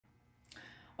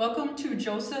Welcome to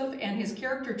Joseph and his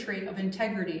character trait of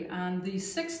integrity on the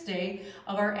 6th day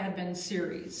of our Advent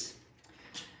series.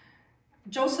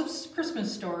 Joseph's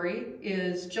Christmas story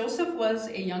is Joseph was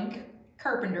a young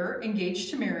carpenter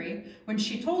engaged to Mary when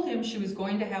she told him she was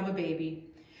going to have a baby.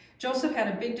 Joseph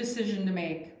had a big decision to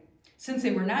make. Since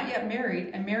they were not yet married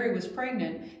and Mary was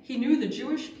pregnant, he knew the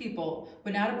Jewish people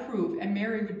would not approve and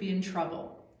Mary would be in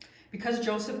trouble. Because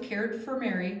Joseph cared for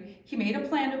Mary, he made a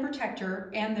plan to protect her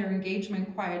and their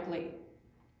engagement quietly.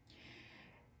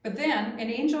 But then an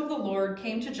angel of the Lord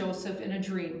came to Joseph in a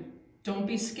dream. "Don't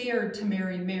be scared to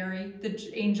marry Mary,"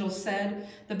 the angel said.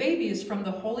 "The baby is from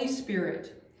the Holy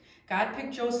Spirit." God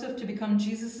picked Joseph to become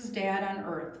Jesus' dad on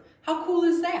earth. How cool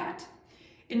is that?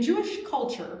 In Jewish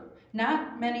culture,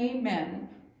 not many men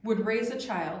would raise a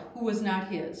child who was not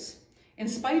his. In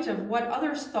spite of what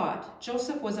others thought,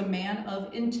 Joseph was a man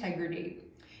of integrity.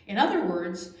 In other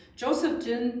words, Joseph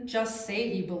didn't just say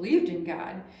he believed in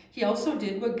God, he also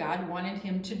did what God wanted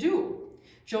him to do.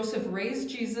 Joseph raised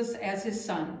Jesus as his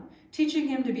son, teaching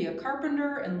him to be a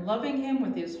carpenter and loving him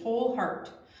with his whole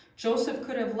heart. Joseph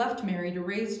could have left Mary to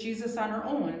raise Jesus on her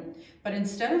own, but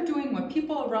instead of doing what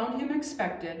people around him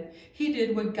expected, he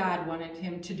did what God wanted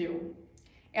him to do.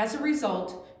 As a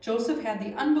result, Joseph had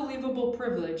the unbelievable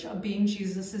privilege of being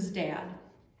Jesus' dad.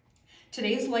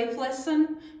 Today's life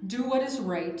lesson: do what is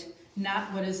right,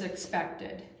 not what is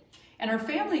expected. And our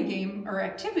family game or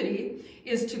activity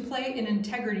is to play an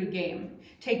integrity game.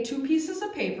 Take 2 pieces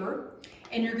of paper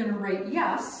and you're going to write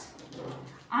yes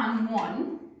on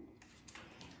one,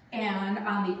 and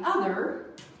on the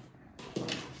other,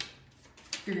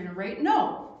 you're going to write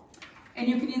no. And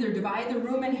you can either divide the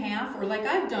room in half, or like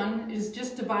I've done, is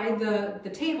just divide the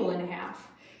table in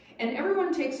half. And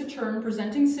everyone takes a turn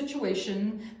presenting a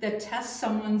situation that tests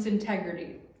someone's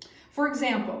integrity. For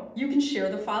example, you can share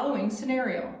the following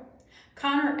scenario.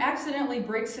 Connor accidentally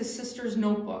breaks his sister's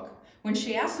notebook. When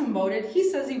she asks him about it, he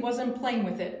says he wasn't playing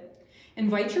with it.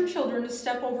 Invite your children to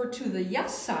step over to the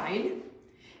yes side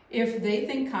if they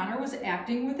think Connor was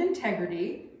acting with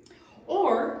integrity,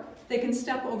 or they can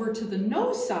step over to the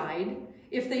no side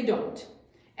if they don't.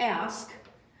 Ask,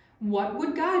 what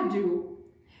would God do?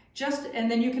 And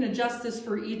then you can adjust this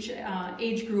for each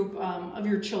age group of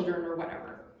your children or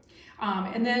whatever.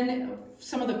 And then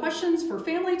some of the questions for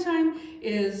family time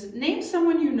is name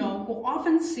someone you know who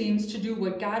often seems to do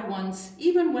what God wants,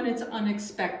 even when it's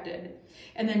unexpected.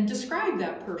 And then describe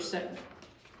that person.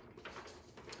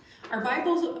 Our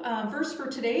Bible verse for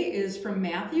today is from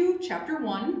Matthew chapter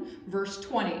 1, verse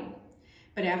 20.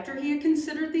 But after he had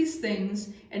considered these things,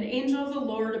 an angel of the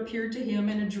Lord appeared to him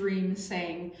in a dream,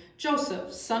 saying,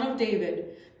 "Joseph, son of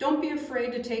David, don't be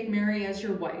afraid to take Mary as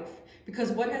your wife,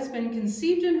 because what has been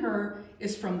conceived in her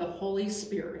is from the Holy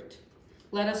Spirit."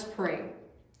 Let us pray.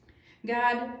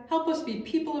 God, help us be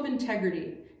people of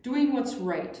integrity, doing what's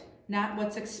right, not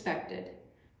what's expected.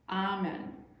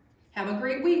 Amen. Have a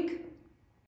great week.